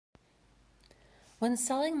When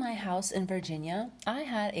selling my house in Virginia, I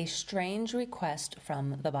had a strange request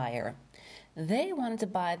from the buyer. They wanted to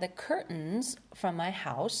buy the curtains from my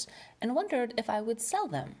house and wondered if I would sell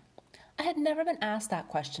them. I had never been asked that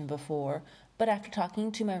question before, but after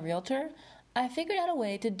talking to my realtor, I figured out a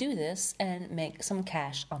way to do this and make some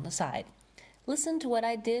cash on the side. Listen to what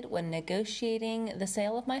I did when negotiating the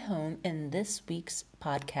sale of my home in this week's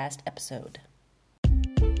podcast episode.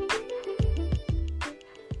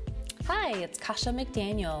 Hi, it's Kasha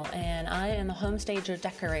McDaniel, and I am a home stager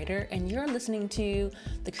decorator, and you're listening to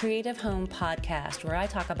the Creative Home Podcast, where I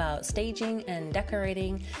talk about staging and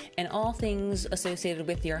decorating and all things associated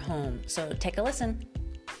with your home. So take a listen.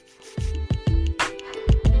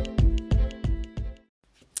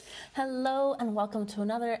 Hello, and welcome to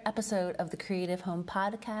another episode of the Creative Home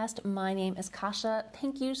Podcast. My name is Kasha.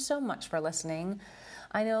 Thank you so much for listening.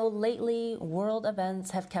 I know lately world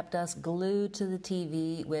events have kept us glued to the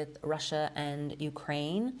TV with Russia and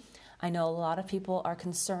Ukraine. I know a lot of people are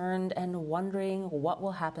concerned and wondering what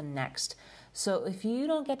will happen next. So if you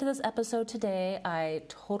don't get to this episode today, I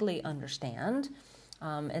totally understand.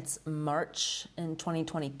 It's March in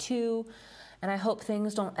 2022, and I hope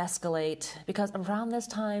things don't escalate because around this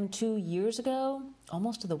time 2 years ago,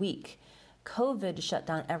 almost to the week, COVID shut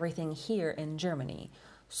down everything here in Germany.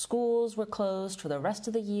 Schools were closed for the rest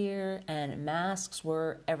of the year, and masks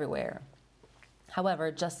were everywhere. However,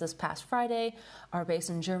 just this past Friday, our base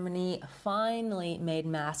in Germany finally made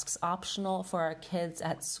masks optional for our kids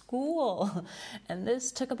at school. And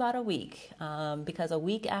this took about a week, because a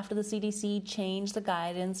week after the CDC changed the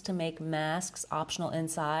guidance to make masks optional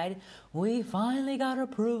inside, we finally got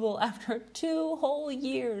approval after 2 whole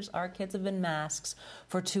years. Our kids have been masks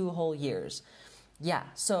for 2 whole years. Yeah,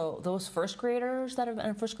 so those first graders that are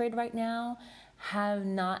in first grade right now have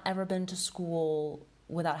not ever been to school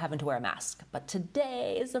without having to wear a mask. But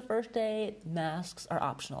today is the first day masks are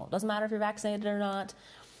optional. Doesn't matter if you're vaccinated or not,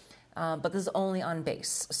 but this is only on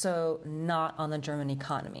base, so not on the German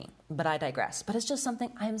economy. But I digress. But it's just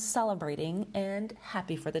something I'm celebrating and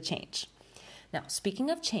happy for the change. Now, speaking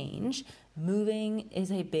of change, moving is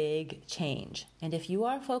a big change. And if you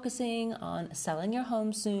are focusing on selling your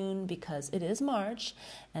home soon because it is March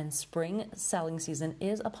and spring selling season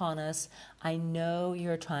is upon us, I know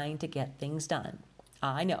you're trying to get things done.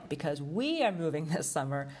 I know, because we are moving this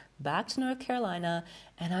summer back to North Carolina,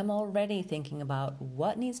 and I'm already thinking about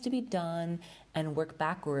what needs to be done and work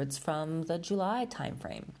backwards from the July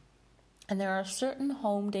timeframe. And there are certain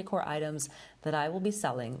home decor items that I will be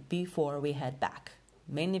selling before we head back.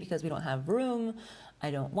 Mainly because we don't have room.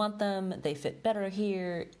 I don't want them. They fit better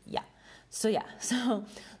here. So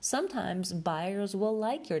sometimes buyers will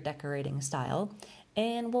like your decorating style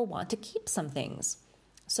and will want to keep some things.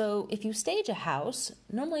 So if you stage a house,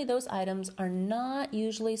 normally those items are not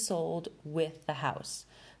usually sold with the house.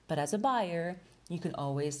 But as a buyer, you can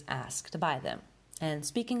always ask to buy them. And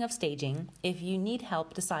speaking of staging, if you need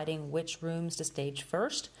help deciding which rooms to stage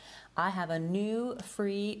first, I have a new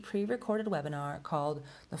free pre-recorded webinar called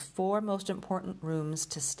The 4 Most Important Rooms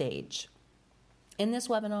to Stage. In this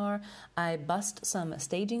webinar, I bust some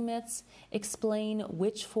staging myths, explain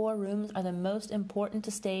which 4 rooms are the most important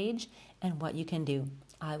to stage, and what you can do.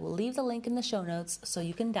 I will leave the link in the show notes so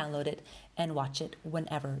you can download it and watch it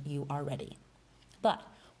whenever you are ready. But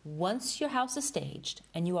once your house is staged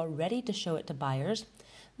and you are ready to show it to buyers,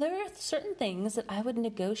 there are certain things that I would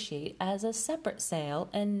negotiate as a separate sale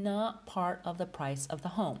and not part of the price of the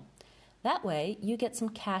home. That way, you get some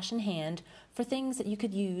cash in hand for things that you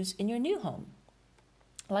could use in your new home.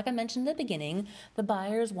 Like I mentioned at the beginning, the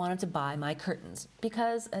buyers wanted to buy my curtains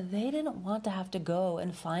because they didn't want to have to go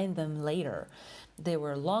and find them later. They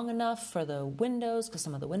were long enough for the windows because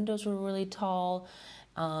some of the windows were really tall.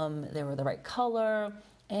 They were the right color.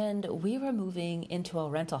 And we were moving into a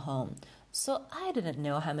rental home, so I didn't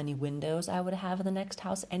know how many windows I would have in the next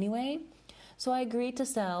house anyway, so I agreed to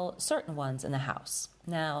sell certain ones in the house.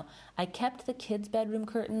 Now, I kept the kids' bedroom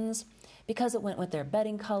curtains because it went with their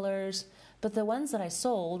bedding colors, but the ones that I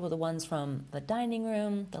sold were the ones from the dining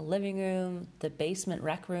room, the living room, the basement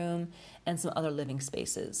rec room, and some other living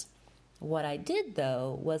spaces. What I did,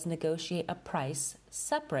 though, was negotiate a price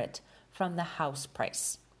separate from the house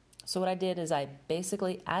price. So what I did is I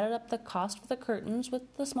basically added up the cost for the curtains with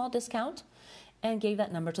a small discount and gave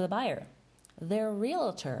that number to the buyer. Their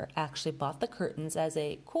realtor actually bought the curtains as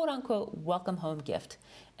a quote-unquote welcome home gift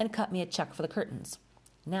and cut me a check for the curtains.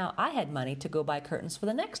 Now I had money to go buy curtains for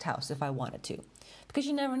the next house if I wanted to, because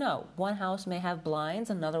you never know. One house may have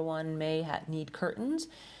blinds, another one may need curtains,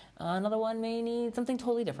 another one may need something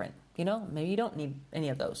totally different. Maybe you don't need any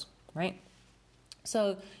of those, right?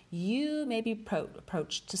 So you may be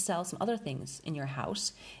approached to sell some other things in your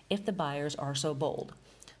house if the buyers are so bold.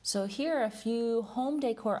 So here are a few home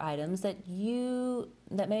decor items that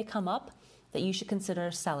may come up that you should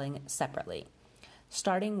consider selling separately.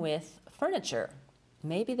 Starting with furniture.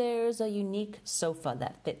 Maybe there's a unique sofa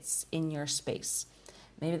that fits in your space.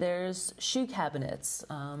 Maybe there's shoe cabinets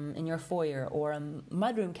in your foyer, or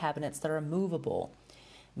mudroom cabinets that are movable.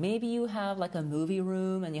 Maybe you have like a movie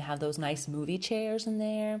room and you have those nice movie chairs in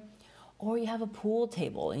there. Or you have a pool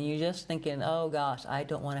table and you're just thinking, oh gosh, I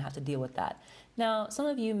don't want to have to deal with that. Now, some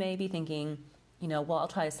of you may be thinking, well, I'll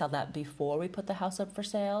try to sell that before we put the house up for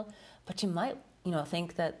sale. But you might,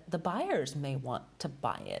 think that the buyers may want to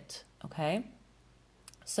buy it, okay?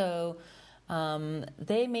 So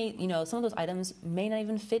they may, some of those items may not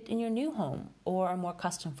even fit in your new home or are more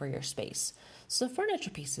custom for your space. So furniture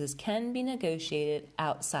pieces can be negotiated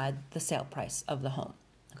outside the sale price of the home,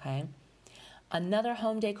 okay? Another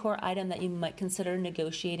home decor item that you might consider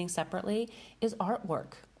negotiating separately is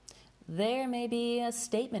artwork. There may be a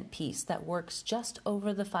statement piece that works just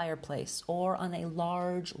over the fireplace or on a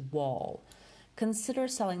large wall. Consider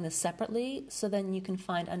selling this separately so then you can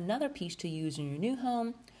find another piece to use in your new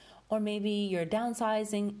home, or maybe you're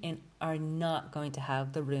downsizing and are not going to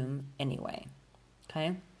have the room anyway,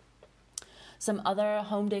 okay? Some other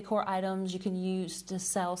home decor items you can use to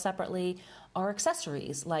sell separately are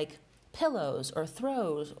accessories like pillows or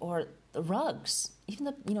throws or the rugs,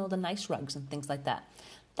 even the nice rugs and things like that.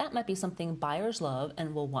 That might be something buyers love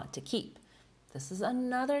and will want to keep. This is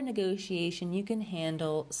another negotiation you can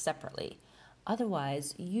handle separately.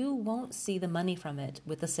 Otherwise, you won't see the money from it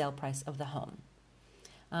with the sale price of the home.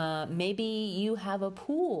 Maybe you have a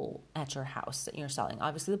pool at your house that you're selling.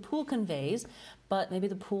 Obviously, the pool conveys, but maybe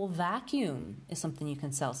the pool vacuum is something you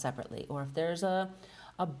can sell separately. Or if there's a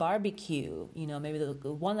barbecue, maybe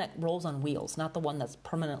the one that rolls on wheels, not the one that's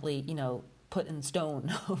permanently, put in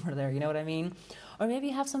stone over there, you know what I mean? Or maybe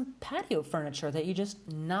you have some patio furniture that you're just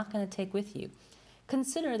not going to take with you.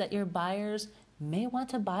 Consider that your buyers may want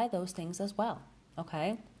to buy those things as well,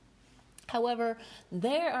 okay? However,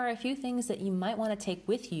 there are a few things that you might want to take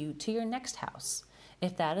with you to your next house.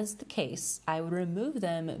 If that is the case, I would remove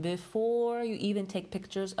them before you even take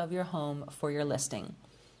pictures of your home for your listing.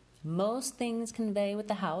 Most things convey with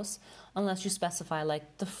the house unless you specify,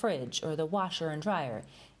 like the fridge or the washer and dryer,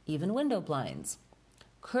 even window blinds.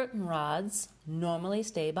 Curtain rods normally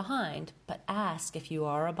stay behind, but ask if you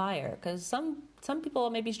are a buyer, because some people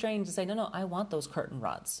may be strange to say, no, I want those curtain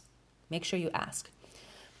rods. Make sure you ask.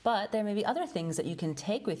 But there may be other things that you can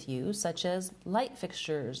take with you, such as light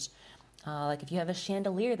fixtures. Like if you have a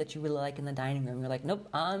chandelier that you really like in the dining room, you're like, nope,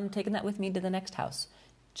 I'm taking that with me to the next house.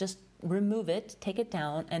 Just remove it, take it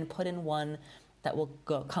down, and put in one that will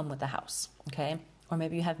come with the house, okay? Or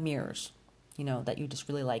maybe you have mirrors, that you just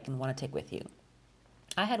really like and want to take with you.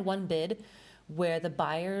 I had one bid where the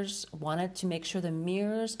buyers wanted to make sure the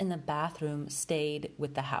mirrors in the bathroom stayed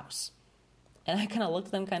with the house. And I kind of looked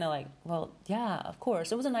at them kind of like, well, yeah, of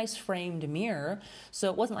course. It was a nice framed mirror.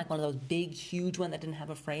 So it wasn't like one of those big, huge one that didn't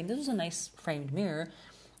have a frame. This was a nice framed mirror.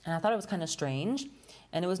 And I thought it was kind of strange.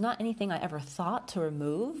 And it was not anything I ever thought to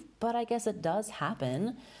remove, but I guess it does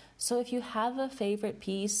happen. So if you have a favorite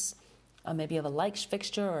piece, maybe of a light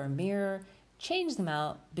fixture or a mirror, change them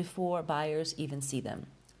out before buyers even see them.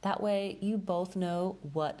 That way you both know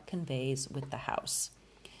what conveys with the house.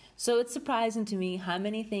 So it's surprising to me how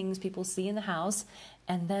many things people see in the house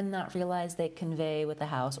and then not realize they convey with the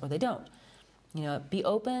house, or they don't. Be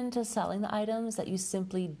open to selling the items that you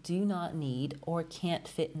simply do not need or can't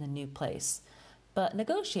fit in the new place, but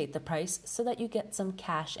negotiate the price so that you get some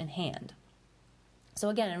cash in hand. So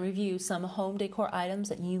again, in review, some home decor items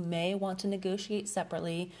that you may want to negotiate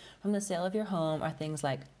separately from the sale of your home are things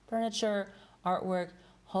like furniture, artwork,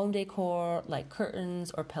 home decor like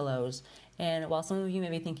curtains or pillows. And while some of you may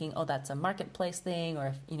be thinking, oh, that's a marketplace thing,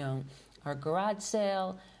 or or a garage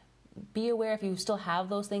sale, be aware if you still have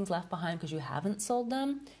those things left behind because you haven't sold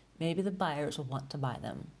them, maybe the buyers will want to buy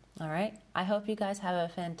them. All right? I hope you guys have a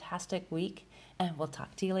fantastic week, and we'll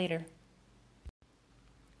talk to you later.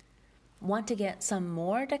 Want to get some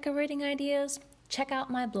more decorating ideas? Check out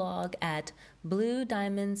my blog at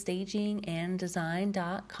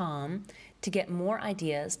bluediamondstaginganddesign.com to get more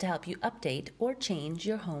ideas to help you update or change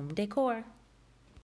your home decor.